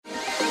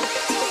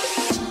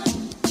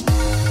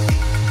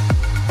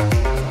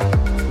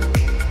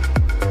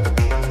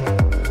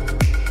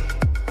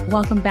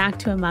Welcome back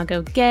to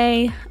Imago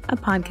Gay, a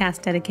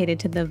podcast dedicated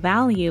to the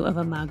value of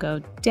Imago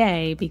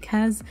Dei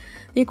because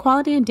the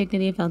equality and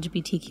dignity of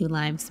LGBTQ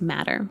lives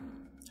matter.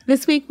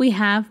 This week we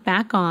have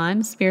back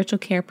on spiritual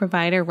care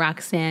provider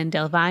Roxanne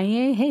Del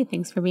Valle. Hey,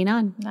 thanks for being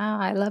on. Oh,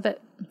 I love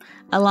it.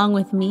 Along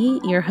with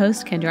me, your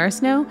host, Kendra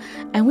Arsenault,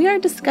 and we are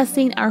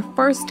discussing our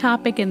first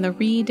topic in the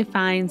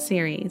Redefine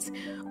series,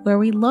 where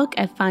we look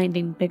at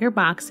finding bigger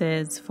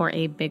boxes for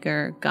a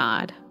bigger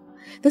God.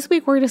 This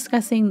week we're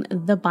discussing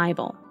the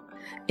Bible.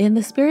 In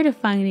the spirit of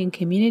finding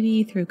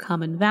community through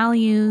common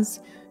values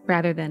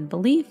rather than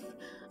belief,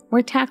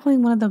 we're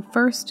tackling one of the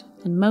first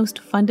and most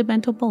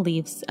fundamental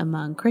beliefs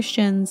among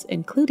Christians,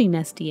 including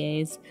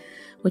SDAs,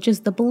 which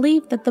is the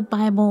belief that the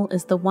Bible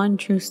is the one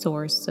true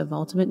source of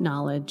ultimate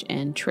knowledge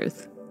and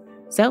truth.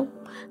 So,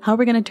 how are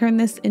we going to turn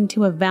this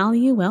into a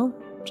value? Well,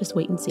 just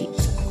wait and see.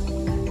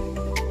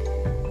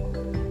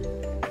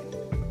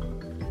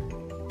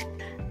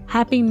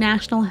 Happy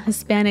National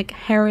Hispanic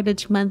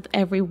Heritage Month,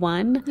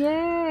 everyone.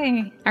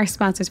 Yay! Our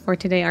sponsors for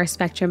today are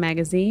Spectrum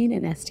Magazine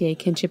and SDA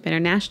Kinship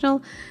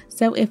International.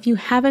 So if you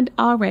haven't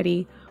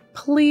already,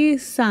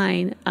 please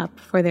sign up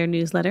for their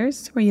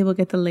newsletters where you will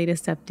get the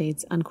latest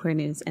updates on queer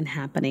news and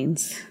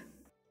happenings.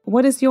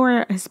 What is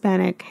your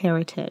Hispanic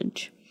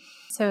heritage?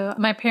 So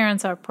my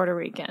parents are Puerto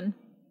Rican,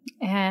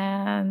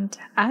 and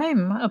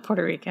I'm a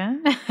Puerto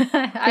Rican.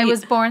 I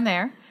was born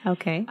there.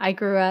 Okay. I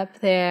grew up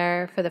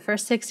there for the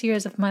first 6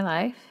 years of my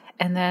life,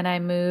 and then I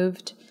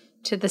moved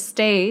to the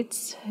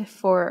States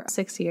for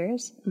 6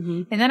 years.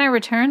 Mm-hmm. And then I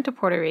returned to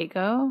Puerto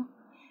Rico,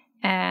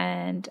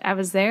 and I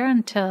was there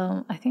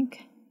until I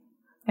think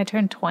I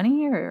turned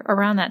 20 or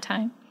around that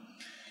time.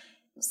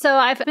 So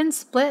I've been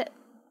split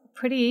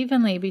pretty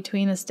evenly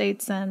between the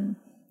States and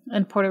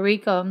Puerto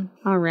Rico.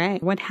 All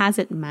right. What has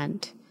it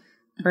meant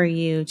for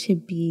you to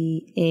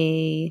be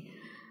a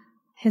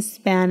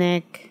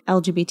Hispanic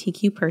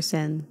LGBTQ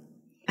person?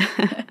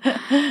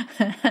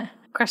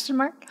 Question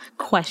mark?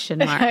 Question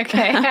mark.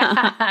 Okay.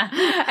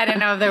 I didn't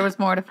know if there was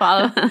more to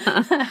follow.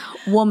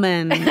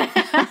 Woman.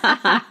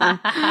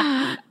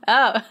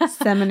 Oh.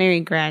 Seminary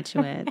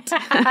graduate.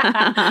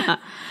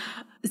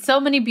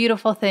 So many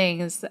beautiful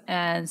things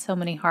and so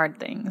many hard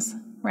things,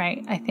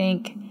 right? I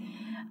think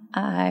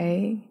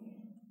I,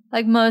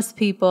 like most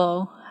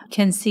people,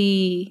 can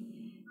see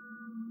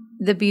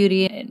the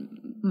beauty in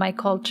my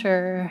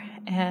culture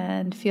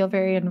and feel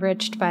very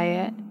enriched by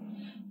it.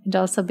 And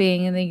also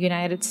being in the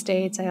United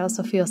States, I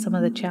also feel some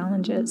of the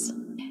challenges.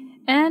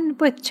 And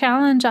with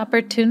challenge,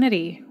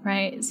 opportunity,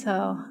 right?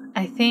 So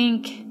I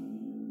think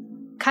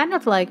kind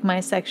of like my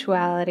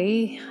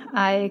sexuality,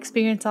 I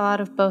experience a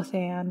lot of both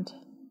and.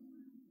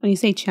 When you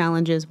say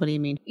challenges, what do you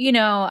mean? You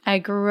know, I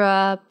grew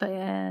up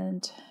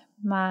and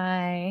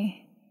my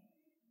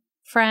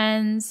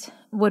friends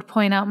would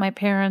point out my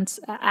parents'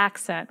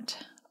 accent,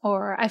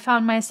 or I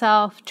found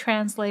myself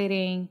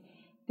translating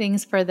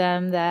things for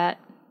them that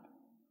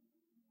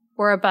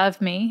were above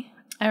me.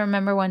 I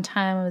remember one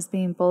time I was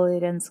being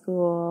bullied in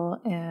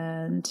school,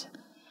 and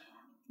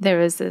there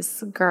was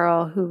this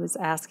girl who was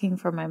asking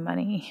for my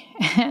money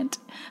and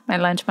my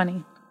lunch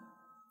money.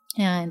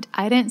 And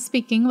I didn't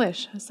speak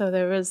English. So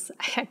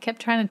I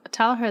kept trying to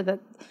tell her that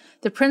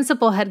the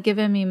principal had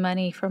given me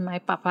money from my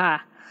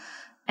papa.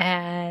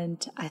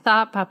 And I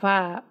thought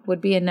papa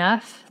would be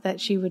enough, that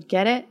she would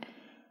get it.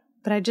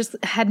 But I just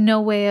had no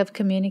way of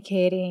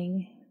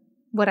communicating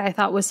what I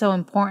thought was so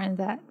important,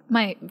 that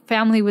my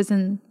family was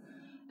in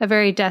a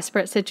very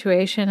desperate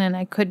situation and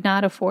I could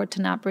not afford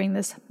to not bring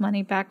this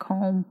money back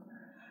home.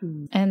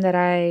 And that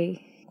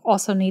I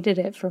also needed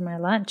it for my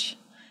lunch.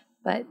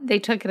 But they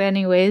took it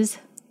anyways.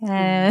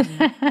 And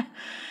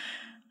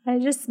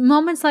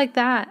moments like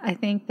that, I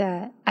think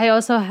that I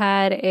also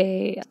had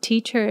a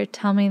teacher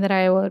tell me that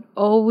I would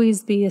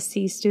always be a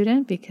C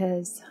student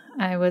because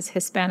I was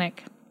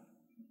Hispanic.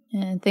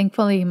 And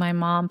thankfully, my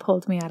mom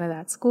pulled me out of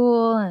that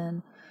school,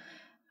 and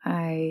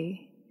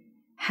I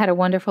had a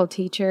wonderful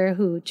teacher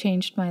who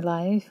changed my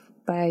life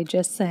by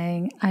just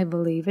saying, I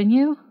believe in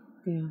you.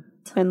 Yeah.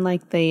 It's been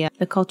like the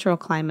cultural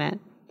climate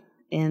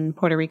in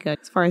Puerto Rico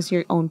as far as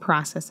your own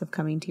process of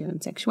coming to your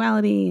own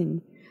sexuality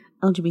and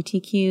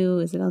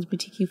LGBTQ. Is it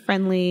LGBTQ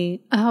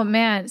friendly? Oh,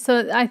 man.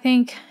 So I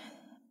think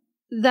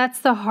that's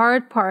the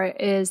hard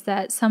part, is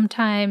that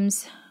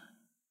sometimes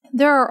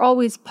there are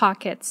always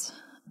pockets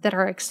that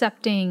are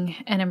accepting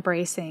and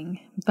embracing.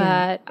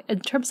 But in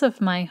terms of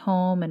my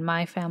home and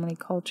my family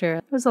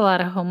culture, there's a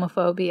lot of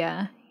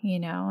homophobia,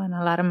 and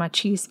a lot of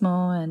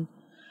machismo and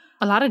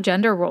a lot of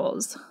gender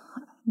roles.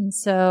 And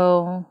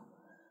so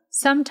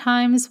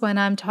sometimes when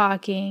I'm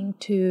talking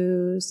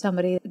to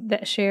somebody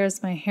that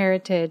shares my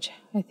heritage,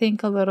 I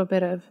think a little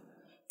bit of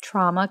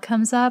trauma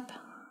comes up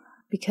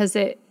because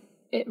it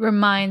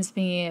reminds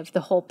me of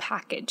the whole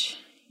package.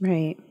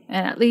 Right.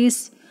 And at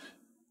least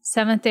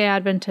Seventh-day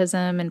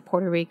Adventism in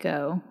Puerto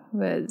Rico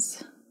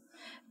was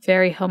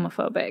very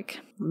homophobic.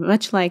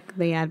 Much like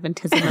the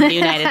Adventism of the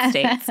United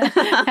States.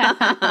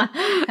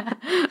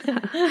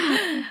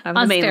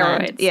 On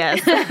steroids. Yes.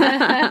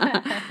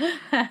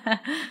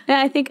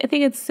 I think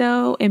it's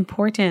so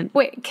important.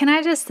 Wait, can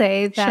I just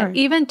say that Sure.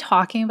 even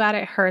talking about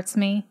it hurts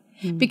me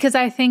because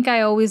I think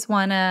I always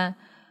want to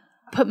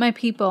put my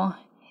people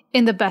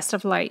in the best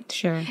of light.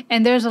 Sure.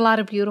 And there's a lot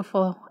of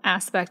beautiful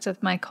aspects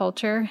of my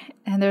culture,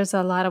 and there's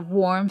a lot of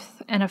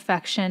warmth and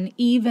affection,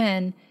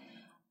 even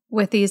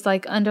with these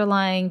like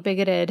underlying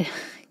bigoted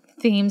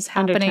themes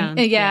happening.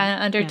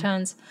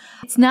 Undertones.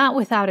 It's not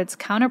without its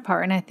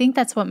counterpart. And I think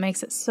that's what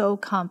makes it so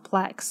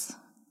complex,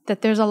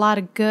 that there's a lot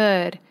of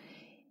good.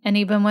 And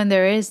even when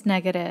there is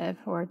negative,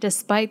 or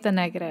despite the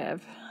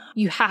negative,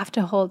 you have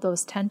to hold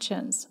those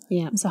tensions.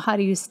 Yeah. And so how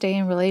do you stay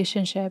in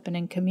relationship and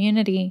in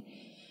community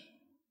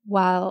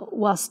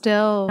while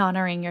still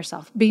honoring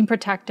yourself, being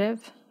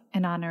protective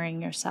and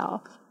honoring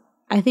yourself?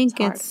 I think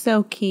it's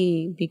so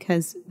key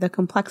because the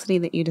complexity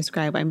that you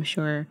describe, I'm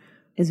sure,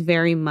 is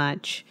very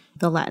much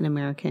the Latin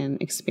American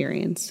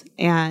experience.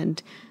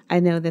 And I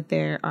know that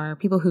there are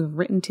people who've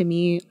written to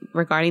me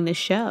regarding the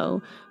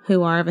show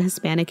who are of a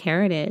Hispanic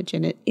heritage,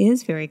 and it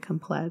is very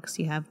complex.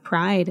 You have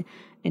pride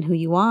in who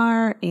you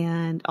are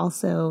and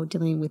also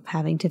dealing with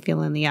having to feel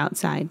on the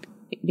outside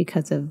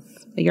because of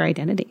your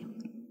identity.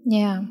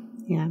 Yeah.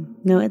 Yeah.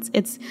 No,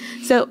 it's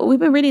so we've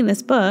been reading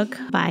this book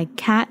by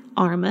Kat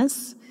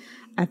Armas.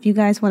 If you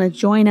guys want to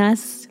join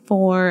us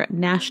for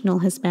National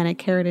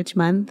Hispanic Heritage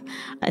Month,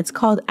 it's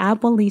called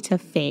Abuelita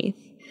Faith.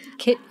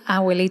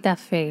 Abuelita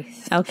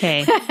Faith.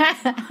 Okay.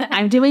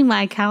 I'm doing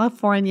my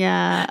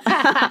California,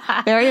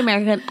 very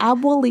American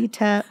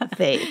Abuelita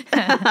Faith.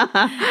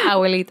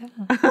 Abuelita.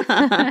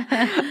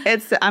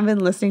 I've been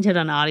listening to it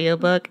on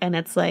audiobook, and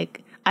it's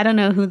like, I don't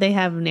know who they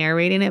have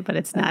narrating it, but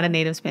it's not a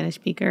native Spanish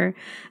speaker.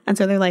 And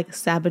so they're like,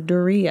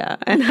 sabiduría.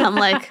 And I'm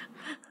like,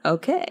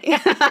 okay.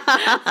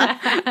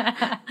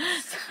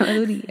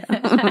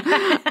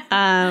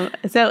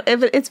 So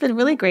it's been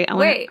really great.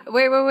 Wait.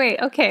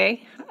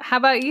 Okay. How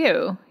about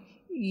you?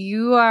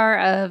 You are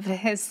of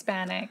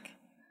Hispanic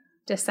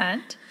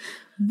descent.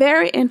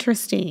 Very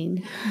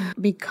interesting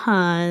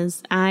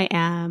because I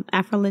am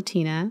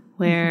Afro-Latina,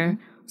 where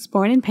I was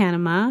born in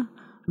Panama.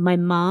 My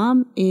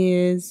mom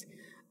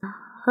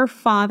her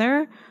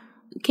father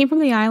came from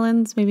the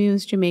islands. Maybe it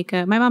was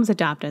Jamaica. My mom's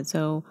adopted,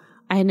 so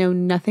I know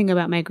nothing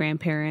about my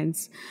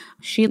grandparents.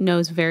 She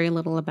knows very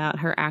little about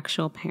her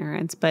actual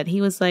parents, but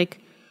he was like,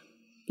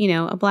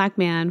 a black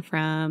man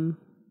from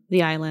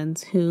the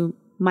islands who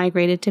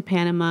migrated to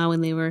Panama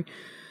when they were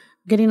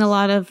getting a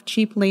lot of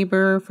cheap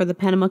labor for the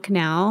Panama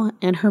Canal.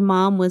 And her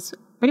mom was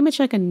pretty much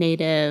like a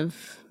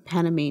native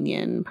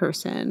Panamanian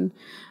person.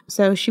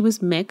 So she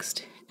was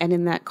mixed. And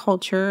in that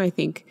culture, I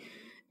think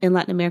in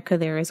Latin America,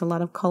 there is a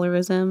lot of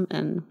colorism.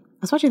 And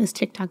I was watching this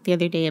TikTok the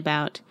other day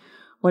about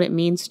what it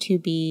means to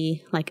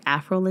be like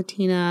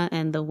Afro-Latina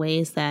and the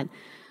ways that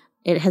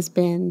it has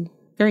been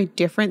very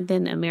different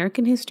than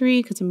American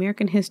history, because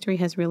American history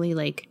has really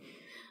like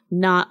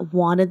not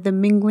wanted the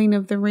mingling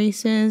of the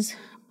races.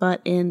 But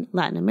in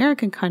Latin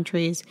American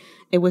countries,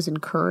 it was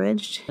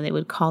encouraged. They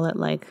would call it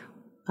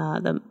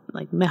mejorando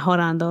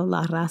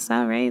la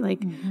raza, right?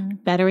 Like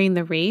bettering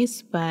the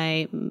race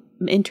by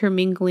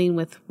intermingling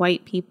with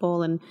white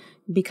people and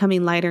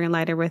becoming lighter and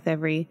lighter with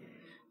every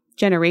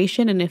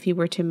generation. And if you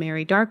were to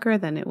marry darker,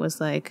 then it was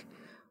like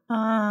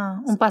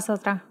un paso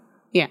atrás.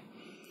 Yeah.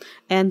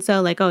 And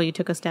so like, oh, you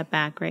took a step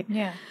back, right?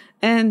 Yeah.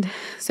 And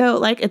so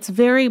like it's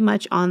very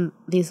much on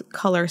these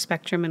color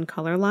spectrum and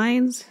color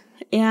lines.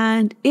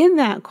 And in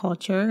that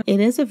culture, it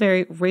is a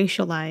very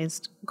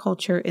racialized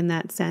culture in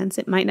that sense.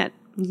 It might not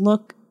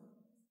look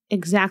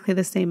exactly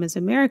the same as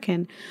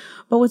American,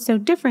 but what's so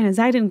different is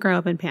I didn't grow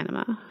up in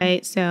Panama,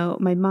 right? So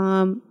my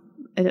mom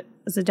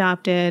was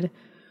adopted,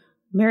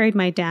 married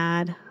my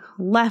dad,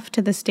 left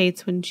to the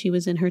States when she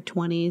was in her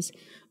 20s,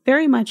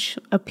 very much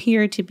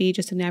appeared to be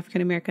just an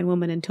African-American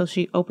woman until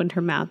she opened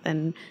her mouth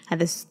and had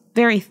this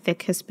very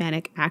thick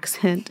Hispanic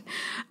accent.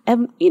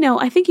 And,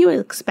 I think you would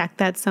expect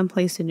that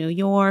someplace in New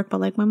York,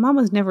 but like my mom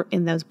was never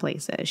in those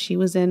places. She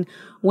was in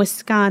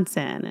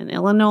Wisconsin and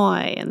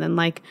Illinois. And then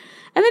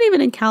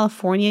even in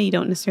California, you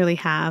don't necessarily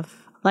have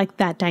like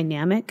that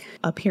dynamic,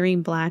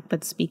 appearing black,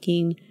 but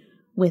speaking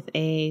with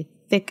a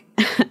thick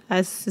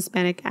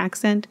Hispanic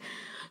accent.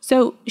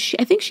 So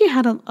I think she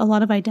had a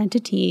lot of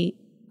identity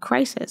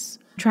crisis,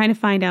 trying to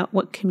find out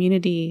what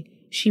community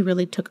she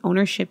really took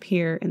ownership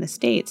here in the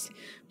States.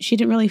 She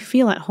didn't really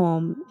feel at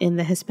home in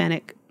the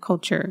Hispanic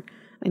culture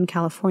in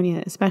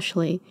California,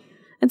 especially.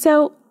 And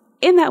so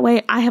in that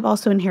way, I have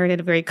also inherited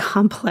a very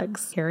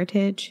complex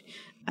heritage.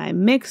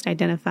 I'm mixed,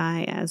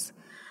 identify as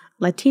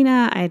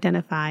Latina, I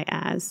identify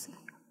as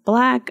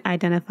Black, I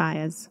identify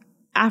as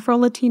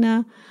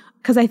Afro-Latina,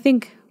 because I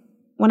think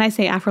when I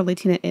say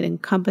Afro-Latina, it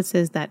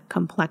encompasses that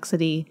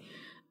complexity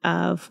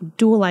of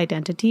dual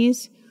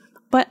identities.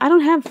 But I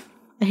don't have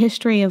a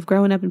history of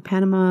growing up in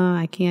Panama.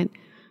 I can't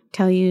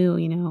tell you,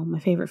 my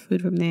favorite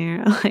food from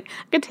there. I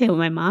could tell you what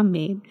my mom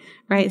made,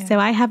 right? Yeah. So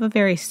I have a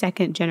very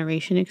second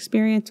generation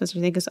experience, which I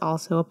think is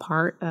also a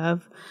part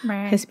of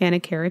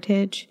Hispanic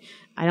heritage.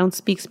 I don't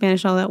speak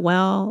Spanish all that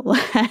well.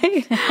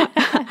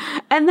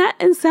 And that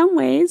in some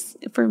ways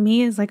for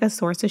me is like a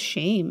source of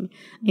shame.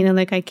 You know,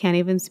 like I can't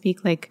even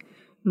speak like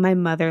my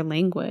mother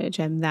language.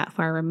 I'm that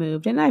far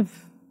removed. And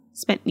I've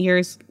spent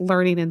years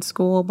learning in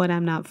school, but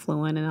I'm not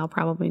fluent and I'll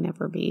probably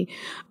never be.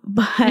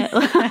 But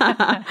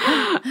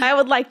I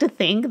would like to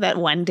think that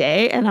one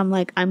day, and I'm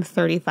like, I'm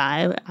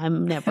 35,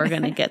 I'm never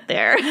going to get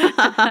there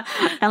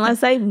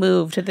unless I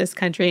move to this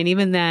country. And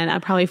even then, I'll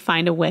probably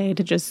find a way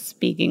to just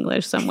speak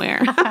English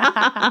somewhere.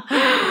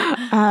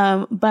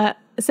 But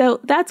so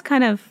that's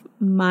kind of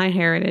my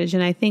heritage.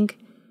 And I think,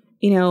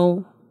 you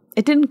know,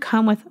 it didn't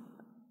come with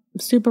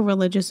super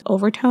religious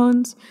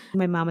overtones.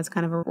 My mom is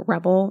kind of a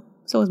rebel.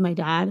 So was my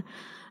dad.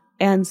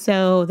 And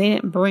so they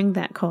didn't bring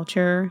that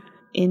culture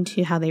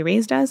into how they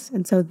raised us.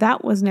 And so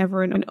that was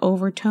never an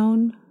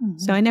overtone. Mm-hmm.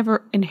 So I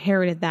never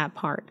inherited that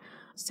part.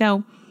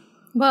 So,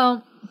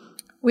 well,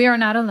 we are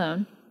not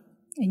alone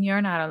and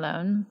you're not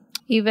alone.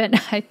 Even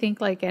I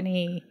think like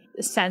any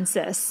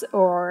census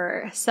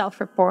or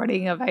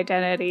self-reporting of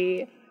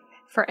identity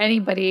for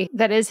anybody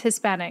that is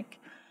Hispanic,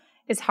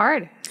 it's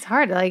hard. It's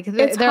hard. Like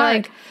they're hard.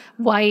 Like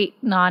white,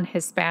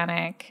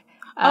 non-Hispanic.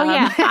 Oh,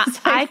 yeah.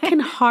 I can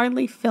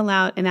hardly fill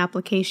out an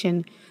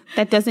application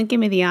that doesn't give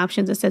me the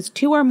options. It says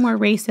 2 or more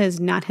races,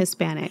 not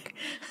Hispanic.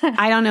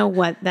 I don't know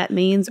what that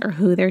means or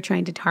who they're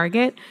trying to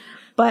target.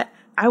 But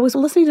I was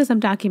listening to some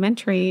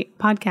documentary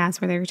podcasts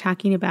where they were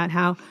talking about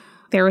how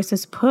there was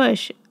this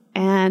push.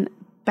 And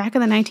back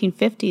in the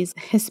 1950s,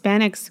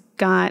 Hispanics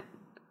got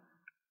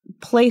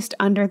placed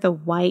under the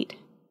white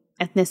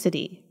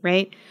ethnicity,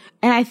 right?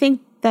 And I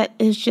think that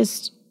is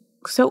just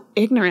so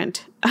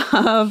ignorant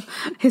of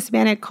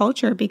Hispanic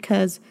culture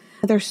because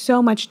there's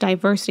so much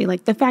diversity.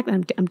 Like the fact,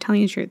 I'm telling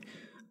you the truth,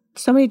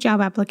 so many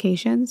job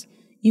applications,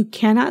 you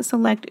cannot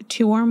select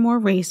 2 or more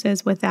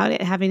races without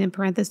it having in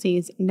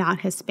parentheses,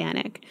 not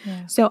Hispanic.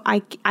 Yeah. So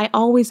I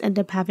always end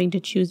up having to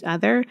choose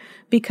other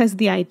because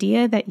the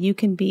idea that you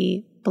can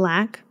be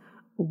Black,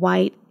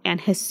 white,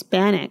 and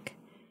Hispanic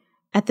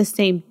at the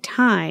same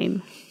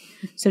time,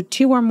 so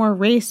 2 or more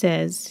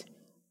races,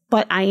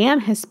 but I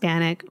am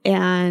Hispanic,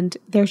 and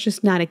there's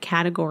just not a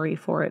category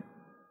for it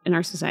in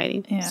our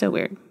society. Yeah. So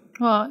weird.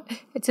 Well,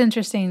 it's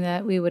interesting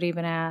that we would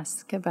even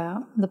ask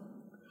about the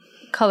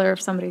color of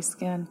somebody's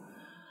skin.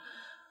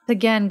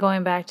 Again,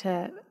 going back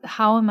to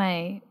how am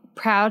I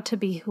proud to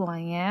be who I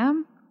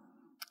am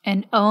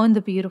and own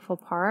the beautiful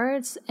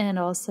parts and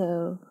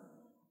also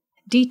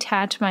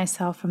detach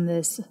myself from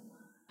this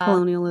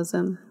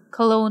colonialism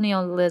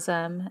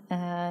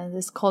and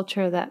this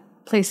culture that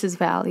places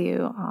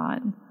value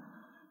on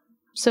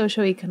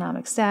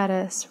socioeconomic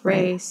status,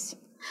 race.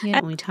 Right. You know,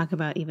 when we talk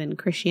about even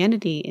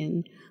Christianity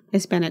in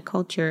Hispanic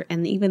culture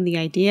and even the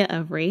idea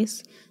of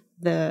race,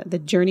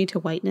 the journey to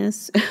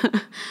whiteness,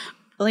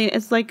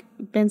 it's like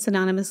been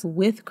synonymous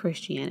with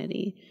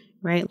Christianity,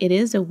 right? It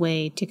is a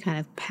way to kind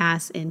of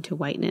pass into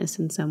whiteness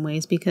in some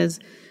ways because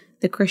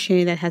the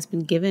Christianity that has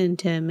been given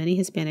to many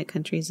Hispanic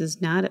countries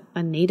is not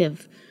a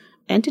native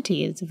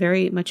entity. It's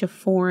very much a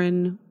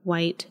foreign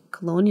white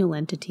colonial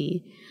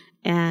entity.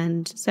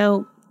 And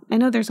so I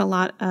know there's a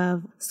lot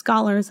of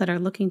scholars that are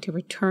looking to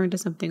return to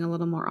something a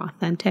little more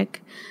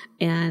authentic.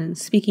 And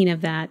speaking of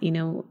that, you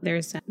know,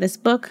 there's this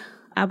book,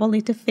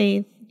 Abuelita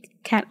Faith,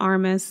 Kat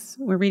Armas.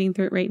 We're reading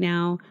through it right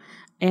now.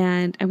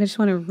 And I just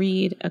want to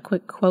read a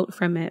quick quote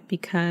from it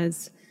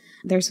because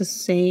there's a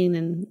saying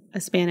in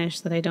Spanish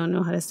that I don't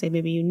know how to say.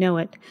 Maybe you know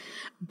it.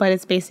 But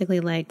it's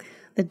basically like,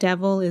 the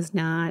devil is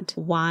not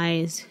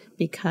wise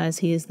because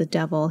he is the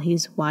devil.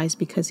 He's wise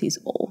because he's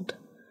old.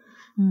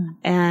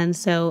 And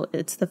so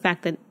it's the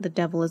fact that the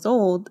devil is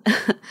old,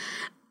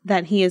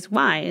 that he is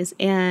wise,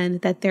 and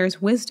that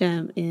there's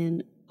wisdom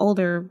in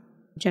older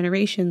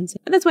generations.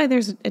 And that's why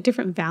there's a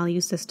different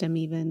value system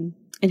even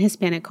in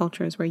Hispanic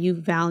cultures where you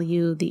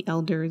value the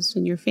elders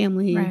in your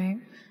family. Right.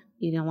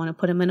 You don't want to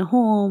put them in a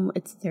home.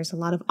 There's a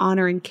lot of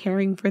honor and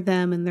caring for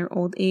them in their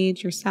old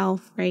age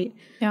yourself, right?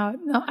 Yeah,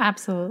 no,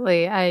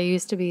 absolutely. I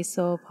used to be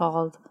so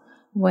appalled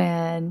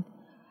when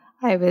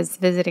I was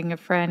visiting a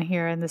friend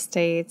here in the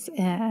States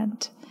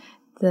and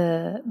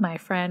my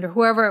friend or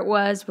whoever it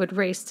was would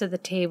race to the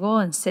table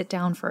and sit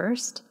down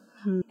first.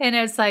 Mm-hmm. And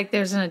it's like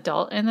there's an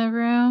adult in the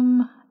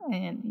room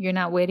and you're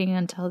not waiting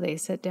until they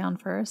sit down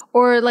first.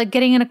 Or like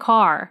getting in a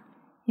car.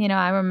 You know,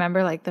 I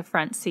remember like the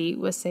front seat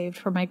was saved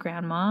for my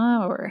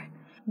grandma or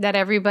that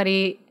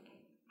everybody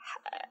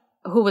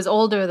who was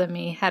older than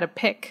me had a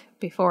pick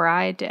before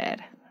I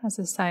did as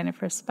a sign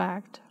of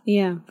respect.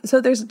 Yeah.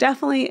 So there's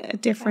definitely a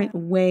different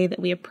way that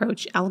we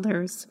approach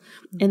elders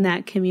in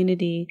that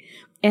community.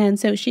 And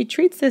so she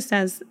treats this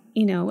as,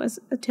 you know, as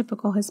a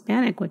typical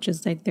Hispanic, which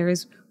is like there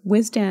is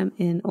wisdom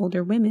in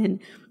older women.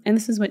 And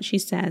this is what she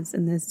says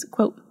in this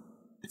quote.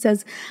 It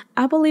says,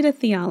 Abuelita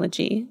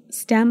theology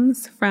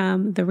stems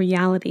from the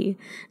reality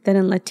that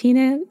in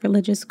Latina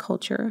religious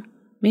culture,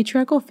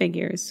 matriarchal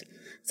figures,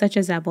 such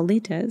as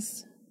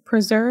abuelitas,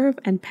 preserve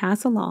and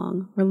pass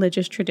along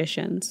religious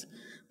traditions,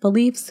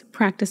 beliefs,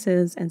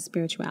 practices, and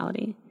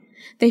spirituality.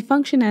 They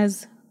function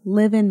as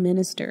live-in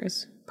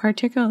ministers,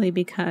 particularly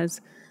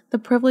because the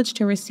privilege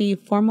to receive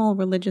formal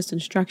religious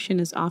instruction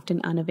is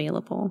often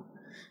unavailable.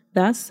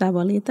 Thus,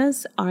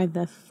 abuelitas are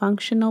the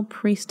functional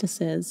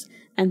priestesses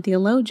and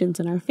theologians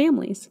in our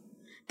families.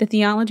 The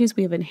theologies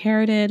we have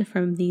inherited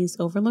from these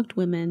overlooked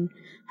women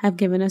have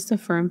given us a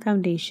firm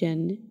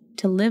foundation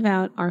to live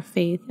out our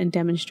faith and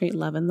demonstrate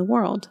love in the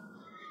world.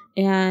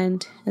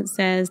 And it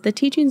says, the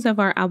teachings of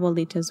our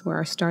abuelitas were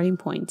our starting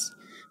points,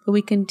 but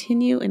we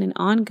continue in an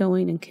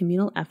ongoing and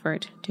communal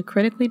effort to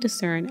critically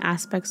discern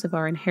aspects of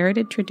our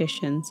inherited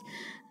traditions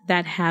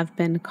that have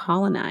been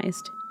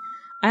colonized.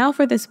 I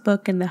offer this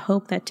book in the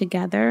hope that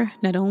together,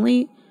 not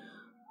only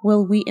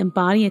will we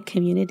embody a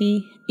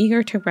community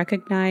eager to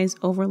recognize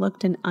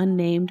overlooked and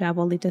unnamed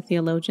abuelita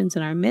theologians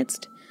in our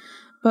midst,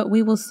 but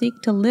we will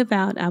seek to live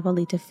out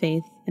abuelita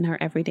faith in our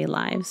everyday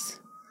lives.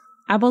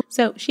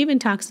 So she even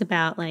talks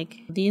about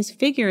these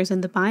figures in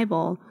the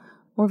Bible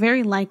were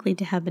very likely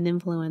to have been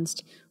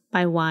influenced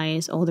by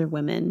wise older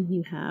women.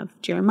 You have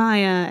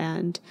Jeremiah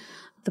and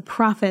the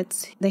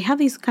prophets. They have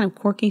these kind of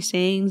quirky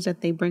sayings that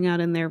they bring out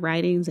in their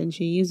writings, and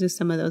she uses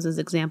some of those as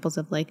examples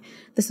of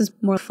this is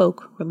more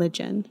folk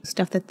religion,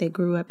 stuff that they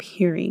grew up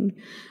hearing.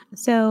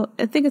 So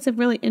I think it's a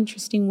really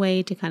interesting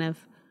way to kind of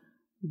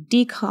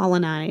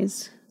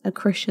decolonize a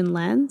Christian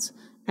lens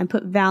and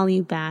put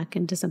value back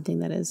into something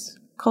that is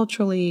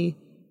culturally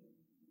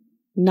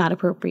not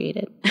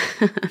appropriated.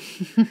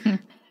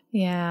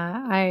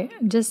 Yeah,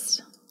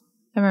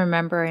 I'm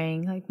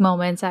remembering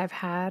moments I've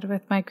had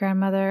with my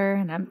grandmother,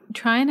 and I'm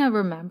trying to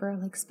remember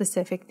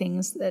specific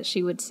things that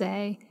she would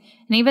say.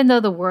 And even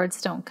though the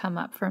words don't come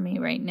up for me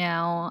right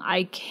now,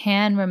 I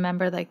can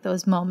remember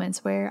those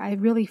moments where I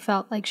really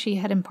felt like she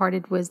had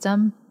imparted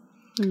wisdom.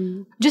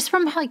 Just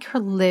from her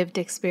lived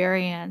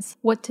experience,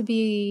 what to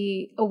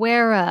be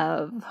aware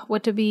of,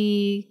 what to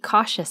be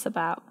cautious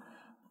about,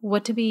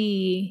 what to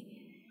be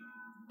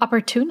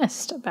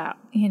opportunist about,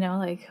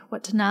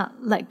 what to not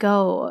let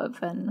go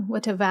of and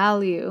what to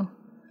value.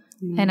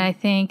 And I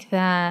think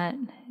that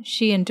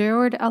she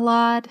endured a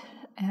lot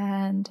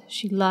and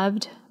she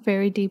loved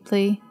very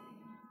deeply.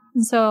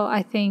 And so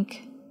I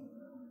think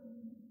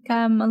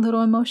I'm a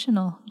little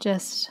emotional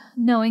just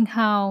knowing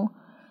how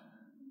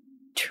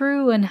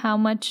true and how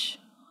much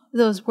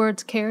those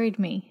words carried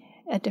me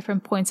at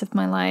different points of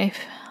my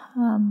life.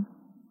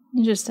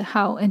 Just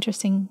how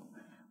interesting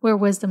where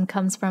wisdom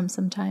comes from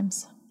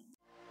sometimes.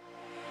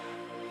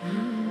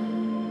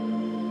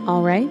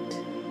 All right,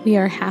 we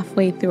are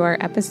halfway through our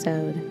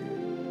episode.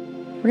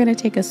 We're going to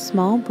take a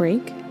small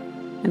break,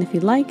 and if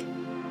you'd like,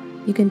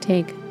 you can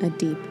take a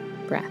deep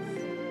breath.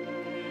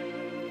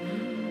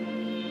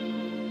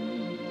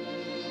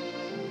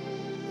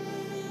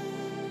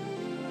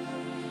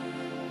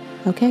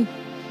 Okay,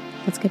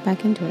 let's get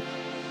back into it.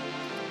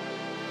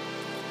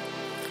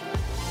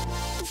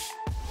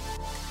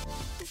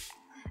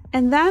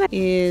 And that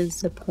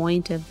is the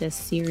point of this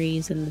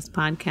series and this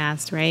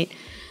podcast, right?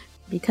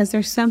 Because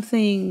there's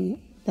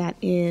something that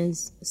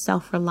is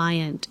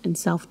self-reliant and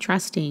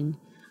self-trusting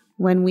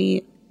when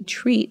we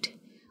treat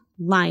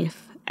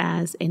life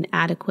as an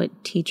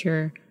adequate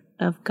teacher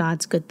of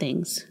God's good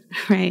things,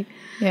 right?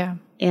 Yeah.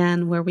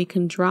 And where we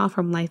can draw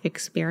from life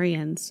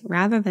experience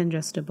rather than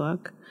just a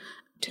book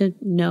to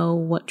know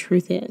what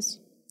truth is.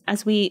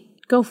 As we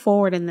go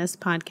forward in this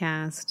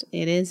podcast,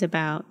 it is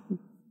about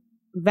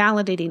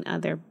validating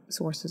other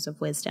sources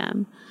of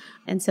wisdom.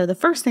 And so the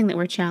first thing that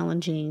we're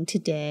challenging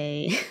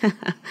today,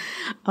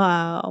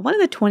 one of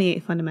the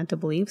 28 fundamental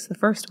beliefs, the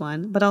first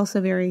one, but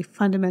also very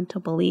fundamental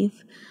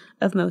belief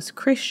of most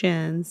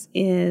Christians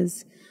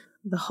is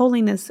the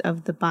holiness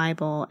of the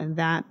Bible, and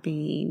that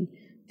being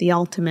the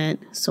ultimate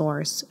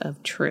source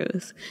of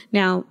truth.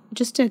 Now,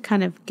 just to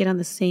kind of get on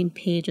the same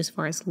page as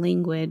far as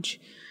language,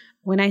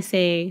 when I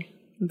say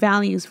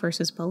values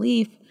versus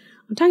belief,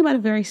 I'm talking about a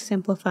very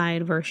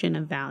simplified version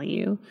of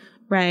value,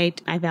 right?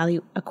 I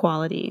value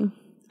equality.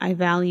 I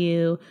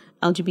value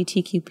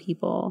LGBTQ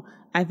people.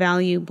 I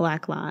value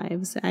Black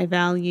lives. I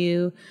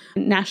value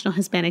national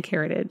Hispanic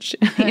heritage.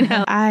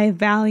 I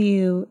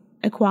value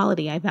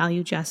equality. I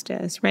value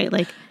justice, right?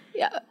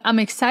 Yeah, I'm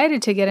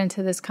excited to get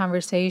into this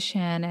conversation,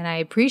 and I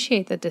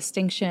appreciate the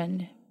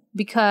distinction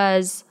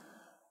because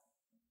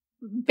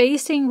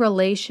basing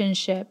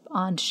relationship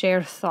on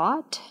shared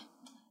thought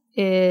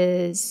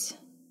is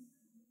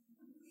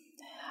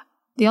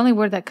the only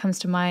word that comes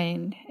to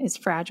mind is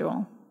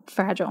fragile.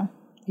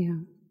 Yeah.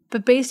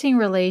 But basing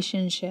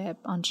relationship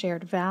on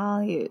shared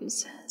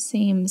values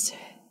seems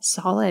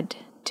solid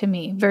to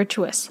me,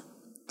 virtuous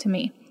to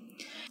me.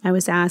 I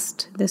was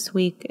asked this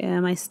week,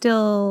 do I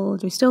still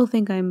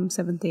think I'm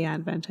Seventh-day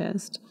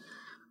Adventist?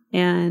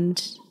 And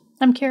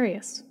I'm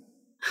curious.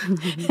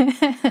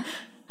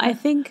 I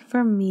think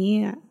for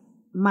me,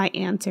 my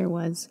answer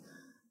was,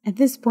 at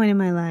this point in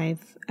my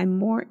life, I'm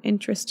more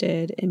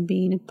interested in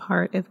being a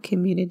part of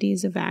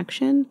communities of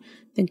action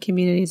than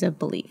communities of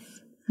belief.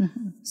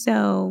 Mm-hmm.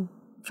 So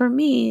for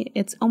me,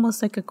 it's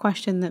almost like a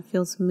question that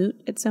feels moot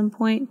at some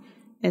point.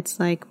 It's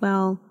like,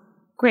 well,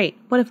 great.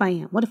 What if I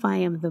am? What if I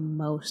am the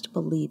most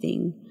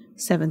believing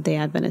Seventh-day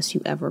Adventist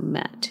you ever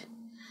met?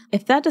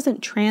 If that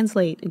doesn't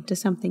translate into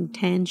something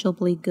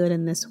tangibly good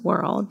in this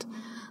world,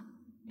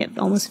 it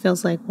almost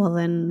feels like, well,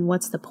 then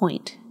what's the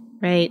point,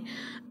 right?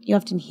 You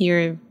often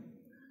hear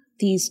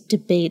these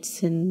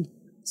debates in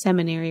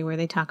seminary where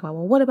they talk about,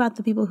 well, what about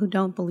the people who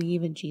don't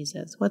believe in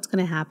Jesus? What's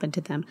going to happen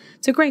to them?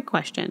 It's a great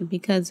question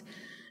because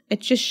it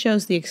just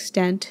shows the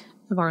extent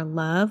of our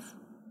love,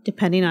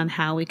 depending on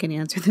how we can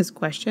answer this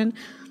question.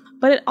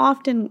 But it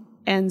often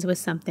ends with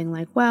something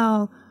like,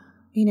 well,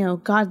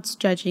 God's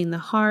judging the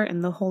heart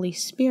and the Holy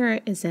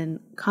Spirit is in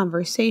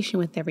conversation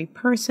with every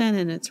person.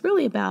 And it's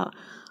really about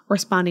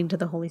responding to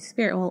the Holy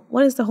Spirit. Well,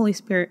 what is the Holy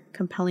Spirit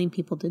compelling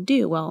people to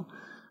do? Well,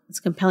 it's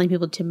compelling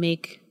people to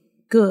make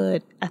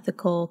good,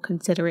 ethical,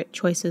 considerate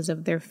choices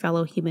of their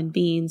fellow human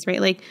beings,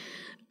 right?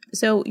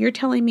 So you're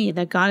telling me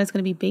that God is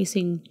going to be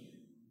basing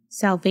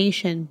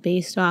salvation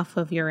based off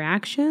of your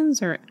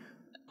actions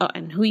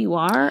and who you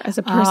are as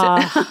a person?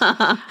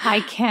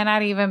 I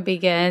cannot even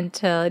begin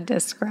to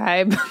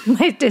describe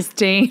my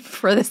disdain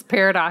for this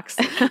paradox.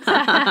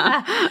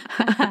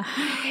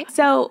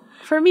 So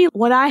for me,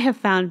 what I have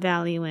found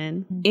value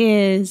in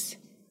is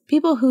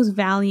people whose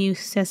value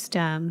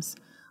systems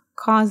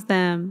cause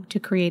them to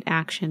create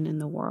action in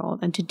the world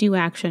and to do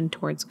action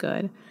towards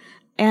good.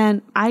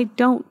 And I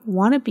don't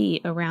want to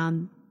be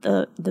around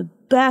the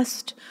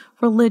best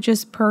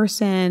religious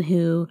person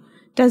who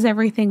does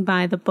everything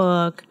by the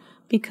book,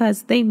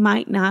 because they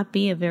might not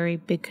be a very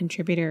big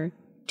contributor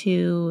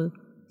to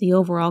the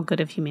overall good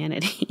of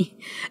humanity.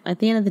 At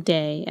the end of the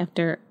day,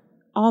 after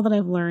all that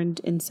I've learned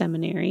in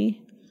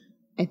seminary,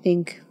 I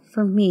think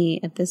for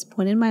me at this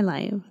point in my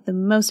life, the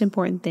most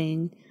important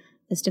thing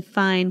is to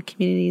find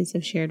communities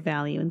of shared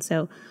value. And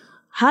so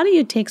how do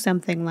you take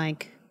something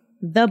like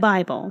the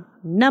Bible,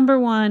 number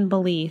one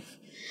belief,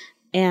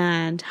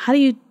 and how do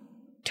you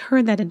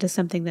turn that into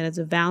something that is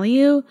of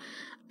value?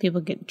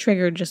 People get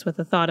triggered just with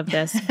the thought of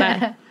this,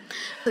 but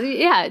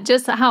yeah,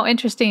 just how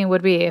interesting it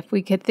would be if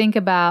we could think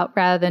about,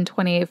 rather than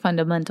 28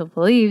 fundamental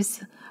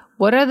beliefs,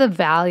 what are the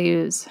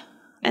values?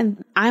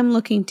 And I'm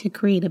looking to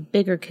create a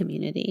bigger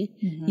community.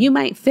 Mm-hmm. You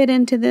might fit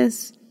into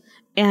this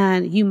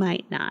and you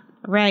might not,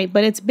 right?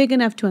 But it's big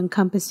enough to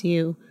encompass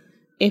you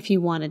if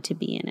you wanted to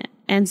be in it.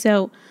 And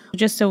so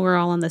just so we're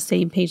all on the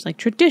same page, like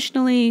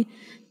traditionally,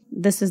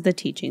 this is the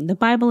teaching. The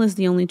Bible is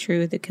the only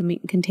truth. It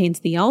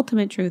contains the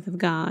ultimate truth of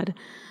God.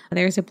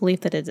 There's a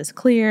belief that it is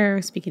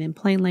clear, speaking in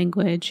plain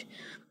language.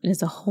 It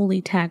is a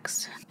holy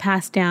text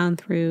passed down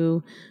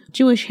through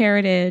Jewish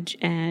heritage,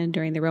 and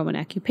during the Roman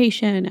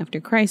occupation, after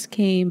Christ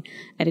came,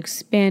 it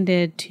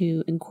expanded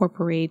to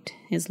incorporate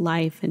his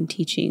life and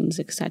teachings,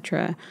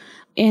 etc.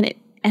 And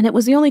it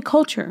was the only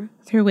culture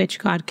through which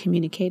God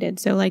communicated.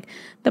 So like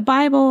the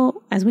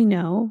Bible, as we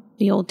know,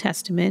 the Old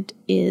Testament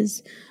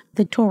is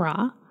the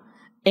Torah,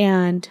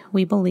 and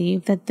we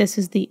believe that this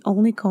is the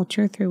only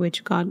culture through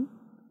which God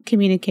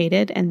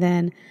communicated. And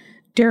then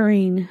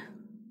during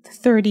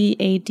 30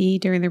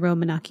 AD, during the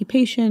Roman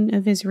occupation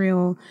of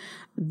Israel,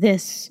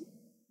 this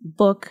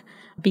book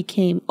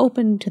became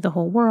open to the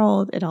whole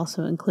world. It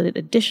also included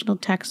additional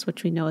texts,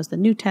 which we know as the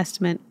New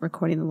Testament,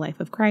 recording the life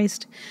of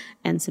Christ,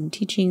 and some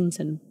teachings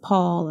and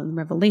Paul and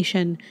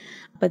Revelation.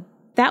 But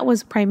that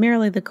was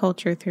primarily the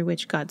culture through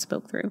which God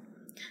spoke through.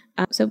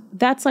 So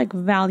that's like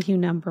value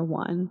number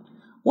one.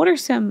 What are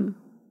some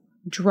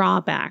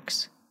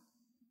drawbacks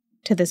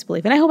to this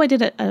belief? And I hope I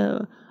did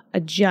a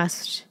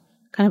just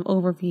kind of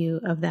overview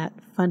of that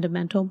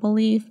fundamental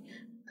belief.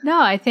 No,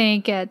 I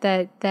think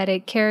that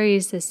it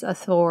carries this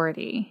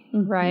authority,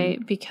 mm-hmm.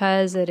 right?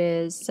 Because it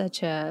is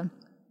such a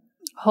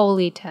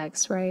holy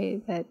text,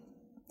 right? That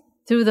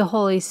through the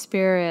Holy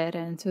Spirit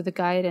and through the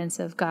guidance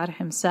of God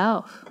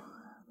himself,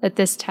 that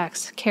this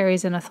text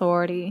carries an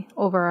authority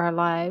over our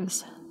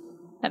lives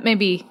that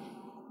maybe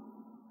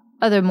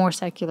other more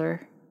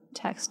secular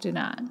texts do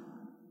not.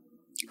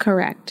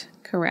 Correct.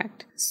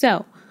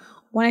 So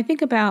when I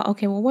think about,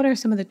 okay, well, what are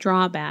some of the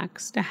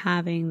drawbacks to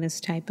having this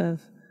type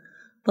of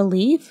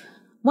belief?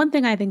 One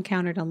thing I've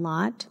encountered a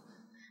lot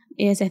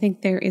is I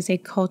think there is a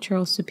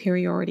cultural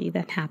superiority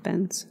that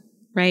happens,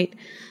 right?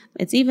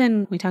 It's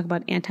even, we talk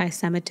about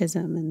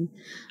anti-Semitism and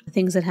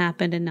things that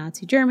happened in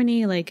Nazi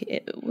Germany. Like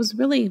it was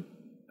really,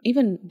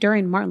 even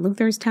during Martin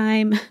Luther's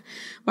time,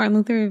 Martin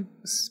Luther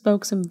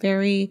spoke some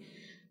very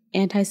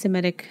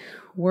anti-Semitic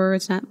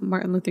words, not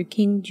Martin Luther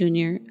King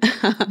Jr.,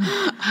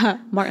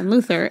 Martin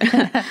Luther,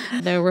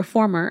 the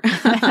reformer.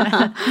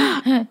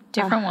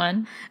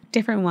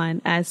 Different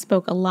one,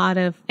 spoke a lot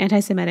of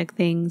anti-Semitic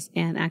things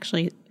and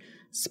actually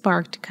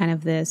sparked kind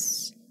of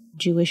this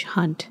Jewish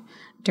hunt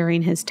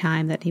during his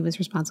time that he was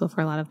responsible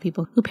for a lot of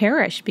people who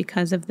perished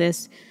because of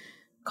this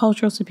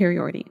cultural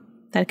superiority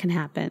that can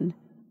happen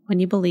when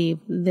you believe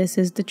this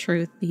is the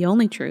truth, the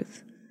only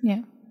truth.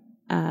 Yeah.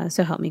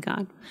 So help me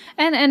God.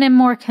 And in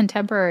more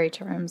contemporary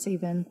terms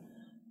even,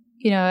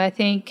 I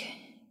think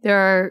there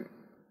are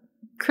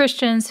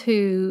Christians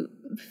who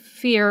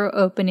fear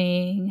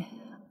opening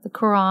the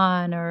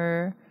Quran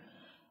or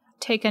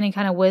take any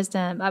kind of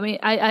wisdom. I mean,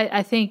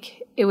 I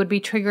think it would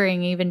be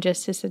triggering even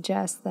just to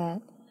suggest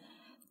that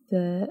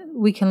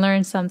we can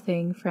learn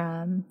something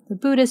from the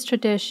Buddhist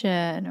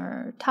tradition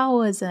or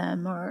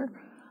Taoism or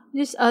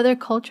just other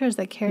cultures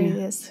that carry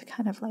this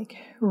kind of like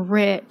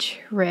rich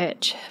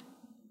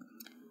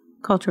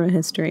cultural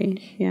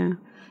history. Yeah.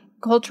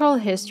 Cultural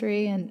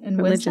history and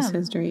religious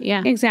wisdom. history.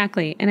 Yeah,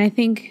 exactly. And I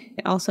think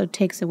it also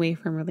takes away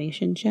from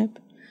relationship.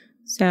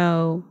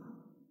 So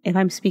if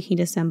I'm speaking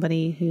to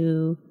somebody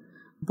who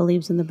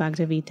believes in the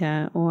Bhagavad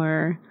Gita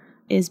or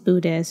is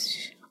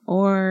Buddhist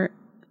or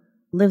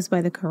lives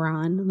by the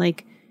Quran,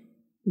 like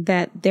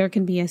that there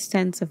can be a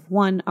sense of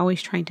one,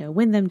 always trying to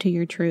win them to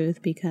your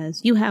truth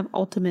because you have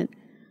ultimate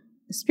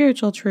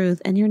spiritual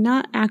truth and you're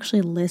not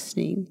actually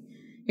listening.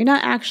 You're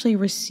not actually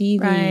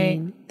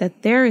receiving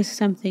that there is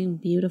something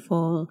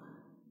beautiful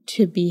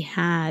to be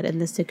had in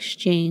this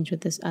exchange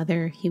with this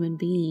other human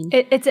being.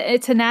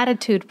 It's an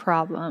attitude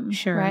problem,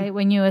 right?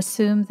 When you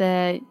assume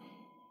that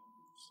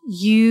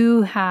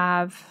you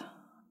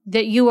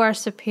are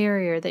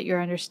superior, that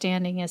your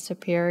understanding is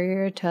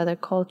superior to other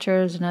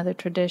cultures and other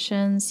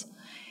traditions,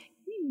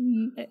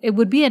 it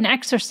would be an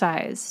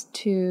exercise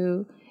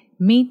to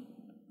meet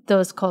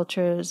those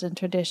cultures and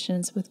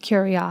traditions with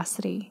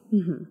curiosity,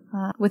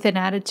 with an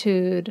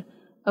attitude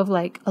of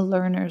like a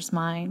learner's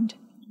mind,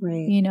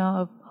 right?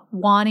 Of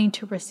wanting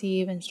to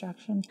receive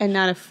instruction. And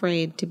not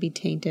afraid to be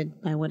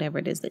tainted by whatever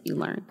it is that you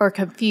learn. Or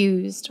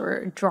confused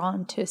or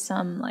drawn to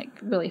some like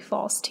really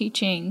false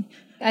teaching.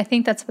 I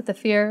think that's what the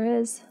fear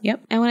is.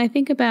 Yep. And when I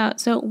think about,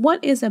 so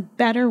what is a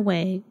better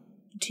way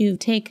to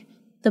take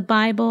the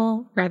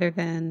Bible rather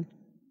than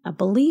a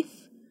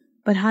belief,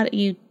 but how do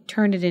you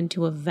turn it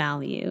into a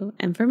value?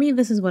 And for me,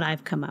 this is what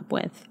I've come up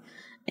with.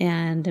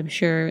 And I'm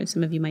sure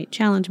some of you might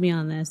challenge me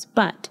on this,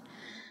 but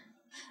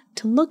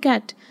to look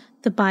at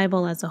the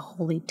Bible as a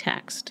holy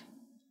text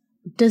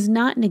does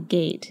not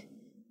negate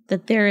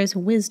that there is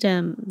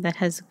wisdom that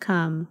has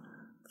come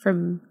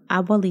from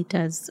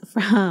abuelitas,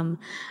 from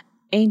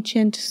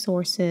ancient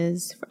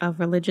sources of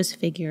religious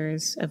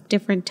figures of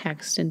different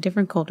texts and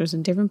different cultures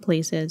and different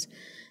places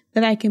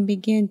that I can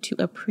begin to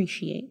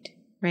appreciate,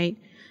 right?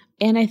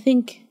 And I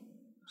think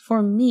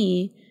for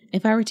me,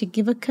 if I were to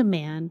give a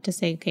command to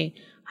say, okay,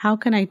 how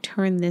can I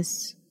turn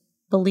this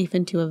belief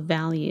into a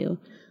value?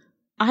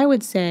 I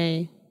would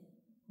say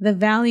the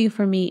value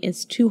for me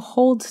is to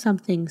hold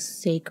something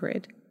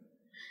sacred.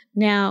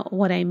 Now,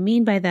 what I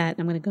mean by that,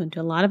 I'm going to go into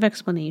a lot of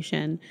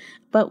explanation,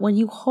 but when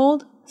you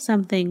hold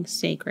something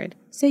sacred,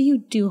 say you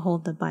do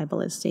hold the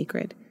Bible as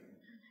sacred,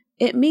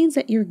 it means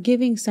that you're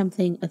giving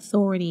something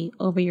authority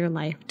over your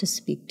life to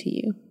speak to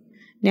you.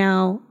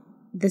 Now,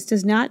 this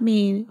does not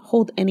mean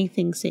hold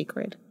anything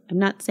sacred. I'm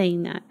not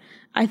saying that.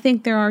 I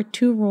think there are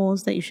two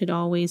rules that you should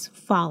always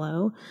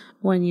follow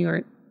when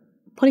you're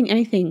putting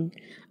anything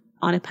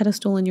on a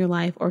pedestal in your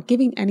life or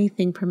giving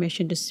anything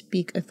permission to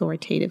speak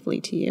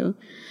authoritatively to you.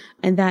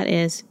 And that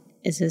is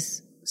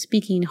this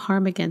speaking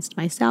harm against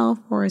myself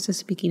or is this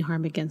speaking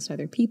harm against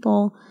other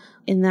people?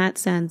 In that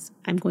sense,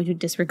 I'm going to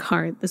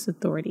disregard this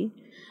authority.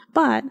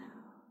 But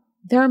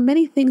there are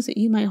many things that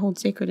you might hold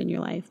sacred in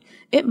your life.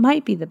 It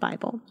might be the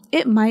Bible.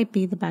 It might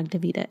be the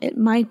Bhagavad Gita. It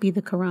might be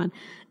the Quran.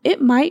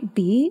 It might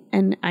be,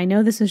 and I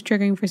know this is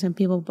triggering for some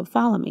people, but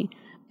follow me.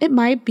 It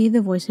might be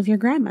the voice of your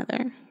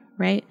grandmother,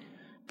 right?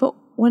 But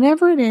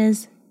whenever it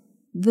is,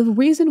 the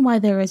reason why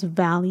there is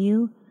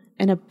value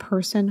in a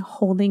person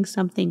holding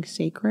something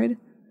sacred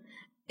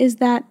is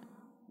that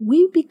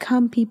we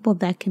become people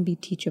that can be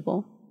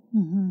teachable.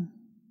 Mm-hmm.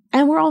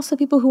 And we're also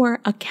people who are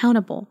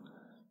accountable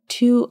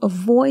to a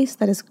voice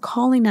that is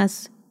calling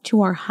us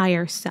to our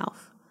higher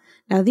self.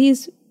 Now,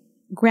 these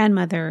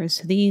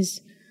grandmothers,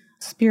 these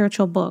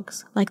spiritual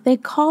books, like they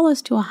call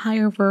us to a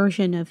higher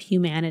version of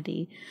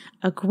humanity,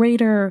 a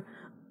greater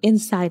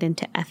insight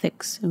into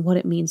ethics and what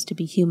it means to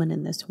be human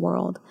in this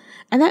world.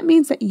 And that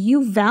means that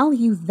you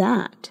value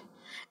that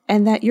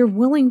and that you're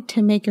willing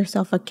to make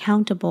yourself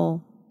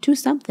accountable to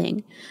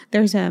something.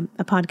 There's a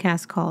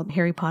podcast called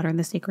Harry Potter and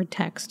the Sacred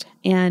Text,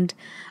 and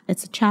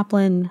it's a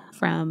chaplain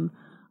from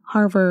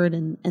Harvard,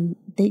 and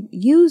they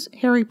use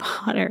Harry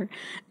Potter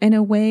in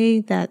a way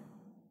that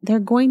they're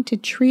going to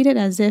treat it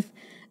as if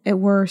it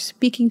were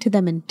speaking to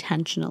them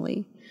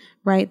intentionally,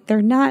 right?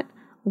 They're not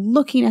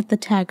looking at the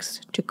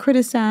text to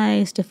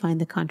criticize, to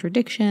find the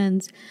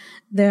contradictions.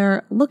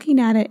 They're looking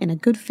at it in a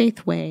good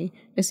faith way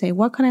to say,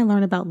 what can I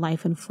learn about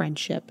life and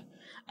friendship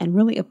and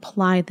really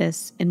apply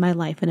this in my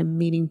life in a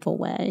meaningful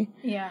way?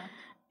 Yeah.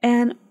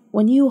 And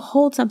when you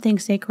hold something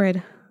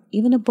sacred,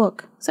 even a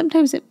book,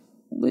 sometimes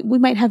we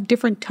might have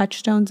different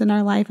touchstones in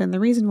our life. And the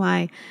reason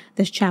why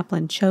this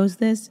chaplain chose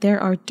this, there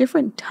are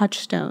different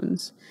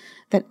touchstones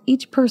that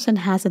each person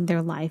has in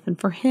their life. And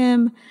for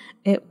him,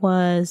 it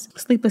was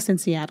Sleepless in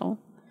Seattle,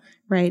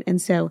 right?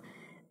 And so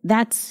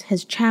that's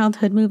his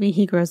childhood movie.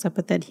 He grows up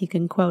with it. He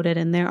can quote it.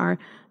 And there are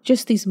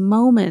just these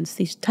moments,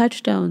 these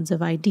touchstones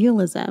of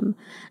idealism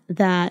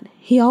that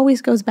he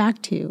always goes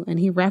back to and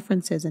he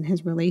references in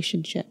his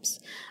relationships.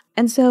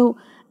 And so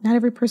not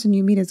every person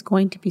you meet is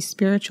going to be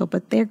spiritual,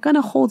 but they're going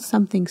to hold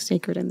something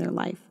sacred in their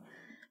life.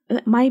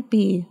 It might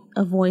be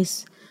a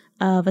voice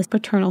of a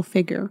paternal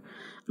figure.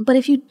 But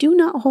if you do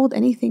not hold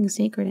anything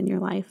sacred in your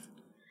life,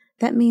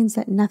 that means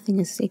that nothing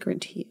is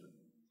sacred to you.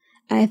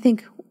 And I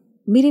think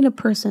meeting a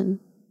person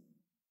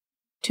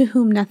to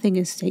whom nothing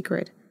is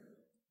sacred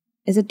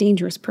is a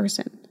dangerous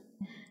person.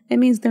 It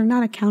means they're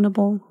not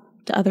accountable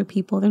to other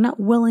people. They're not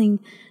willing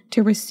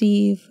to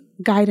receive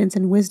guidance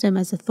and wisdom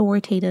as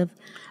authoritative.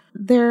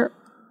 They're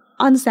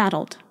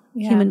unsaddled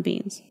human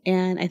beings.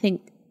 And I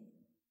think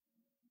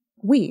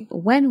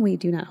when we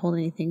do not hold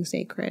anything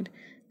sacred,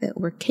 that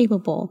we're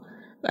capable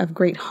of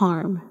great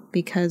harm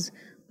because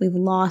we've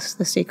lost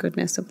the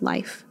sacredness of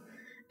life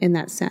in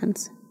that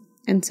sense.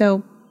 And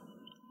so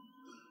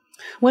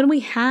when we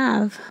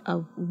have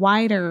a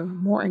wider,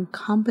 more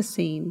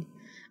encompassing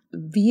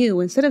view,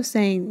 instead of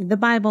saying the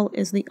Bible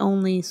is the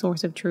only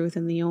source of truth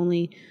and the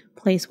only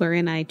place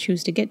wherein I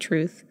choose to get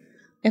truth,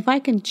 if I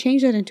can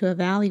change that into a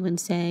value and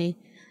say,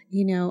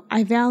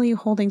 I value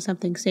holding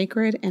something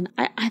sacred, and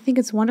I think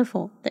it's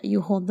wonderful that you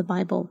hold the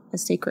Bible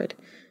as sacred,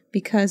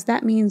 because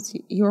that means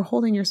you're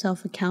holding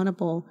yourself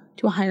accountable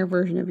to a higher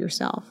version of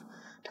yourself,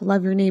 to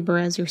love your neighbor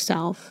as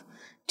yourself,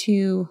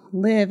 to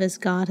live as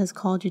God has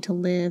called you to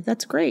live.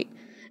 That's great.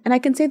 And I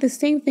can say the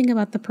same thing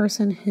about the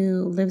person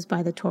who lives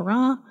by the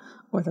Torah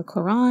or the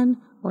Quran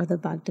or the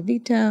Bhagavad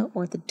Gita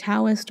or the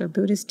Taoist or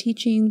Buddhist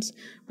teachings,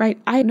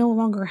 right? I no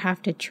longer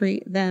have to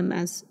treat them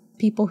as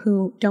people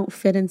who don't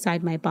fit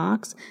inside my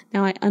box.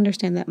 Now, I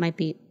understand that might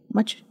be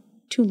much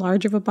too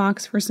large of a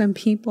box for some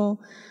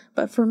people,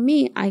 but for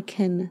me, I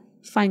can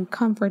find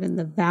comfort in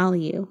the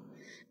value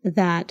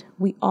that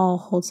we all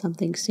hold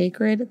something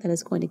sacred that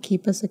is going to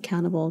keep us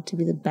accountable to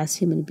be the best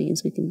human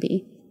beings we can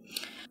be.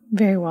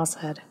 Very well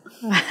said.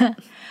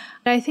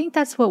 I think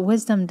that's what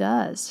wisdom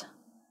does.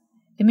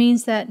 It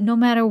means that no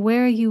matter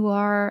where you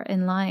are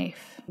in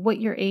life,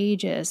 what your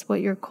age is, what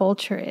your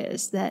culture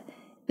is, that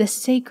the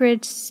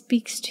sacred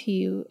speaks to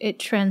you, it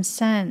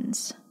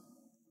transcends,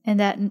 and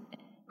that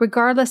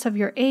regardless of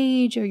your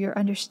age or your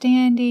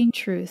understanding,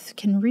 truth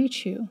can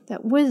reach you,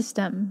 that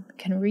wisdom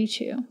can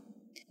reach you.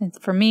 And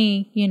for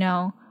me,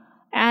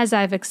 as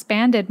I've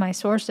expanded my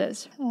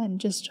sources and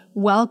just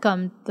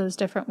welcomed those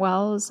different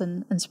wells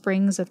and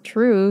springs of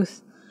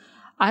truth,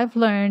 I've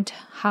learned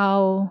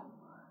how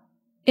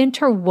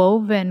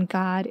interwoven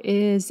God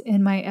is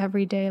in my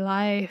everyday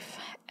life.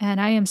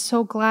 And I am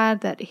so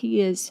glad that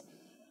she is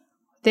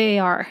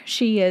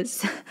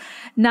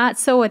not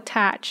so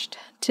attached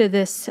to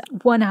this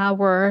 1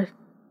 hour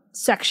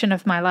section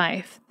of my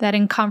life, that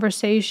in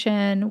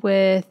conversation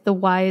with the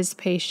wise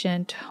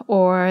patient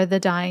or the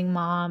dying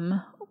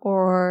mom,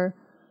 or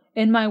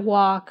in my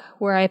walk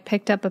where I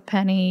picked up a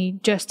penny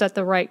just at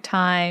the right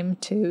time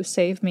to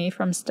save me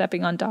from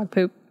stepping on dog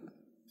poop,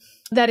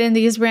 that in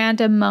these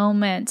random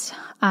moments,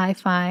 I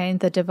find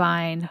the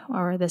divine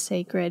or the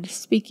sacred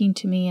speaking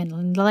to me and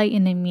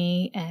enlightening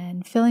me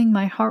and filling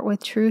my heart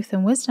with truth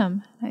and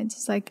wisdom. It's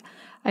just like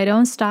I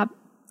don't stop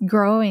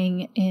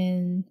growing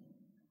in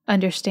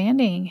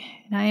understanding.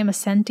 And I am a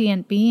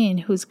sentient being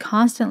who's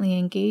constantly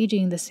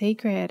engaging the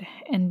sacred.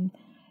 And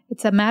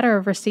it's a matter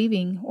of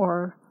receiving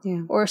or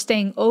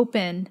staying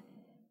open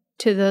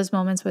to those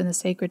moments when the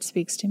sacred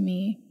speaks to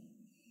me.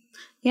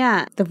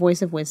 Yeah, the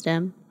voice of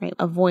wisdom, right?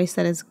 A voice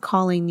that is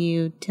calling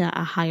you to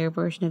a higher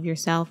version of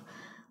yourself.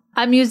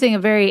 I'm using a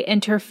very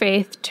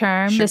interfaith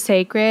term, the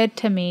sacred,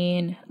 to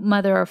mean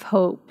mother of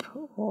hope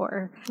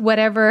or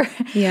whatever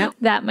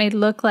that may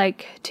look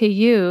like to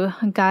you,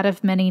 God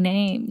of many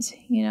names.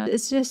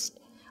 It's just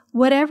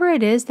whatever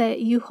it is that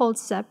you hold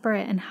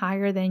separate and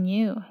higher than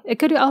you. It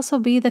could also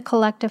be the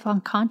collective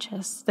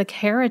unconscious, the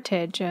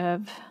heritage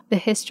of the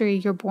history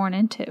you're born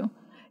into.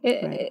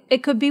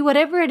 It could be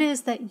whatever it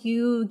is that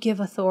you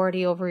give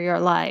authority over your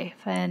life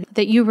and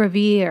that you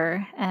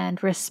revere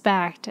and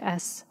respect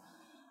as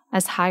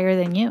higher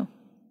than you,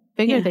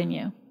 bigger than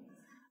you.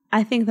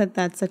 I think that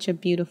that's such a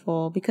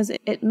beautiful, because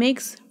it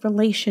makes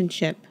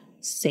relationship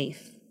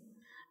safe.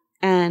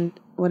 And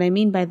what I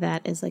mean by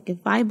that is, like, if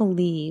I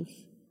believe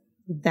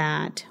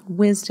that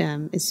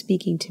wisdom is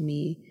speaking to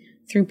me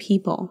through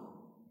people,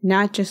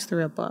 not just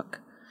through a book,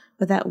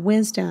 but that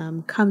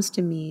wisdom comes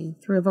to me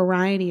through a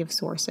variety of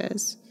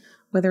sources,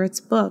 whether it's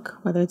book,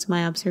 whether it's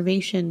my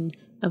observation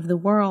of the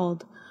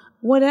world,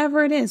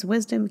 whatever it is,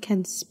 wisdom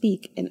can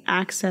speak and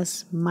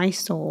access my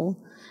soul.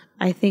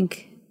 I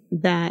think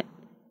that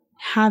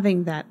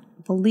having that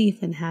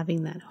belief and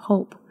having that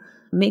hope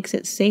makes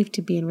it safe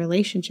to be in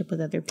relationship with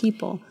other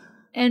people.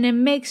 And it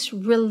makes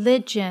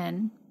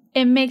religion,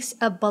 it makes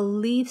a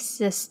belief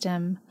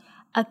system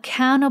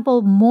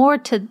accountable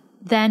more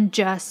than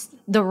just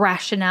the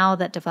rationale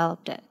that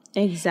developed it.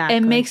 Exactly.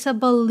 It makes a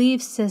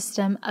belief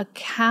system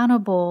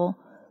accountable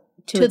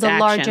to the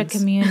larger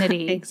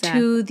community,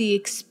 to the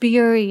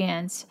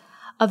experience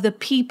of the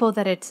people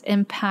that it's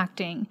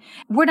impacting.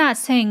 We're not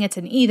saying it's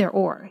an either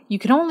or. You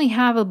can only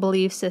have a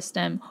belief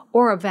system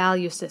or a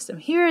value system.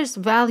 Here's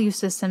value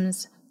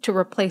systems to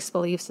replace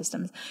belief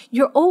systems.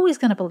 You're always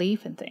going to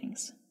believe in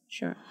things.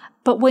 Sure.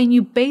 But when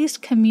you base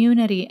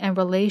community and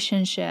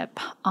relationship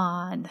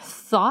on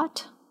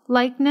thought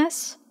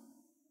likeness,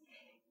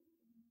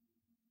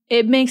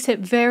 it makes it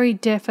very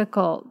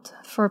difficult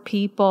for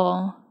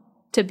people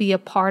to be a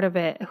part of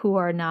it who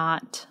are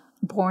not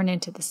born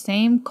into the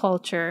same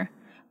culture,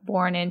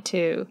 born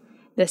into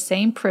the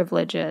same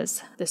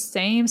privileges, the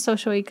same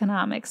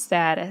socioeconomic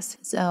status.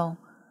 So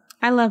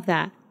I love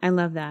that. I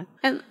love that.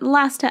 And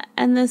last to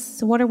end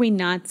this, what are we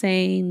not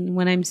saying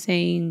when I'm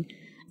saying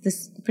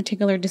this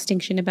particular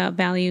distinction about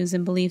values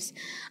and beliefs?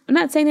 I'm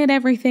not saying that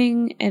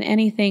everything and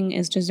anything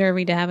is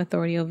deserving to have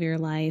authority over your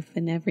life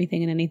and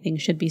everything and anything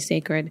should be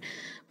sacred.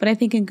 But I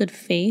think in good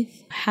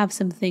faith, have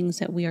some things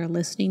that we are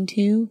listening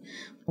to,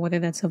 whether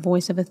that's a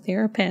voice of a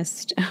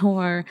therapist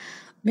or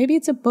maybe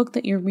it's a book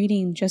that you're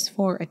reading just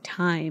for a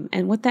time.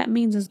 And what that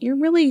means is you're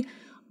really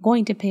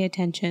going to pay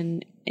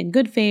attention in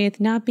good faith,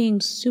 not being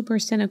super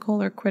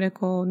cynical or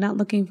critical, not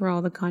looking for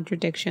all the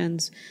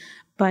contradictions,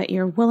 but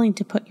you're willing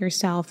to put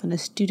yourself in a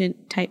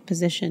student-type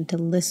position to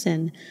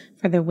listen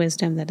for the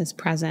wisdom that is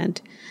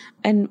present.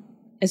 And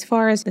as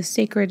far as the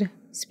sacred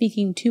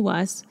speaking to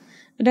us,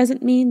 it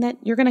doesn't mean that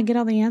you're going to get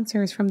all the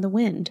answers from the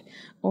wind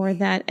or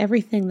that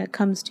everything that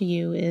comes to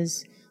you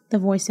is the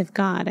voice of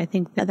God. I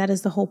think that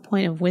is the whole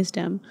point of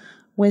wisdom.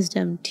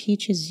 Wisdom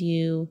teaches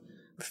you,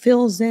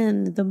 fills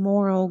in the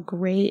moral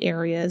gray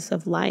areas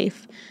of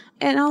life.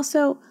 And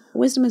also,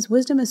 wisdom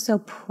is so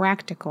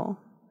practical,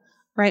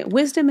 right?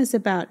 Wisdom is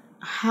about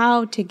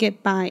how to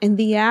get by in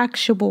the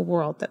actual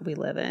world that we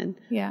live in.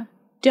 Yeah.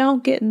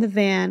 Don't get in the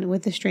van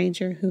with a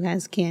stranger who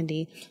has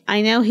candy.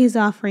 I know he's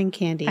offering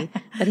candy,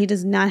 but he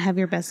does not have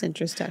your best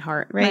interest at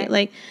heart, right?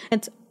 Like,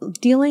 it's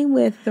dealing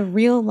with the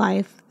real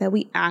life that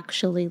we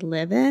actually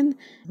live in.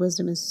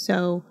 Wisdom is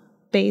so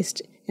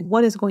based in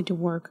what is going to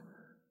work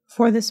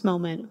for this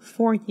moment,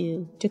 for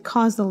you, to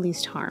cause the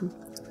least harm.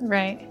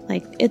 Right.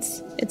 Like,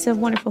 it's a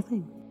wonderful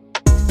thing.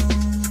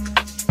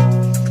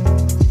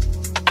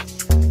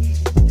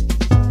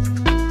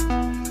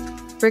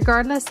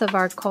 Regardless of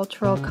our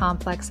cultural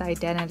complex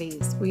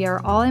identities, we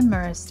are all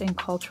immersed in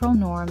cultural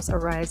norms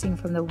arising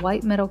from the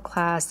white middle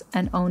class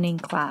and owning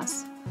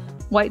class.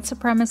 White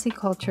supremacy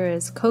culture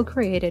is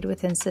co-created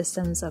within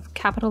systems of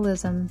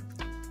capitalism,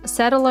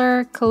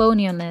 settler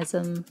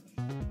colonialism,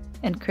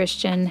 and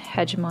Christian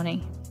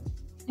hegemony,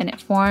 and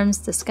it forms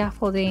the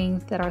scaffolding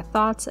that our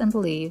thoughts and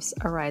beliefs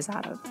arise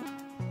out of.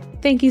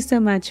 Thank you so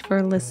much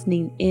for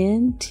listening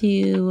in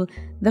to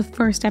the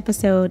first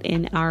episode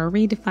in our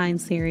Redefine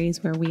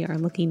series, where we are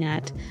looking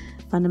at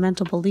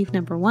fundamental belief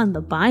number 1,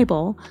 the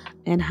Bible,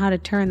 and how to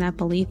turn that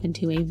belief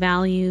into a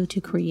value to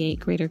create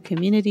greater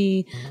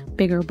community,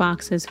 bigger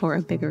boxes for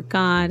a bigger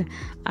God.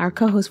 Our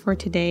co-host for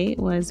today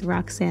was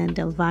Roxanne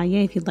Del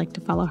Valle. If you'd like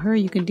to follow her,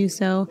 you can do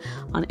so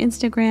on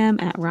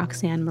Instagram at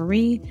Roxanne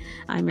Marie.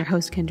 I'm your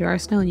host, Kendra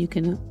Arsenault, and you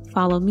can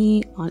follow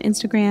me on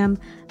Instagram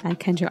at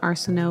Kendra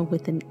Arsenault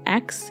with an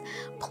X.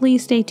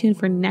 Please stay tuned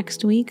for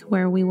next week,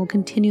 where we will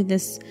continue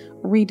this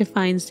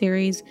Redefine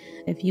series.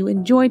 If you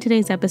enjoyed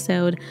today's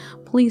episode,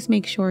 please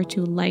make sure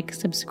to like,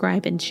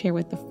 subscribe, and share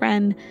with a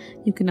friend.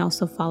 You can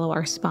also follow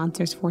our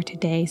sponsors for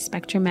today,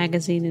 Spectrum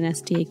Magazine and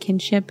SDA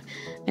Kinship,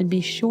 and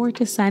be sure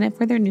to sign up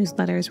for their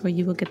newsletters, where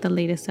you will get the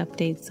latest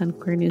updates on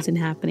queer news and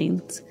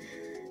happenings.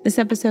 This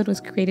episode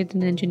was created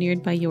and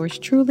engineered by yours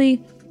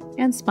truly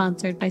and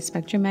sponsored by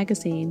Spectrum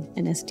Magazine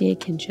and SDA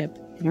Kinship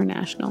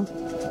International.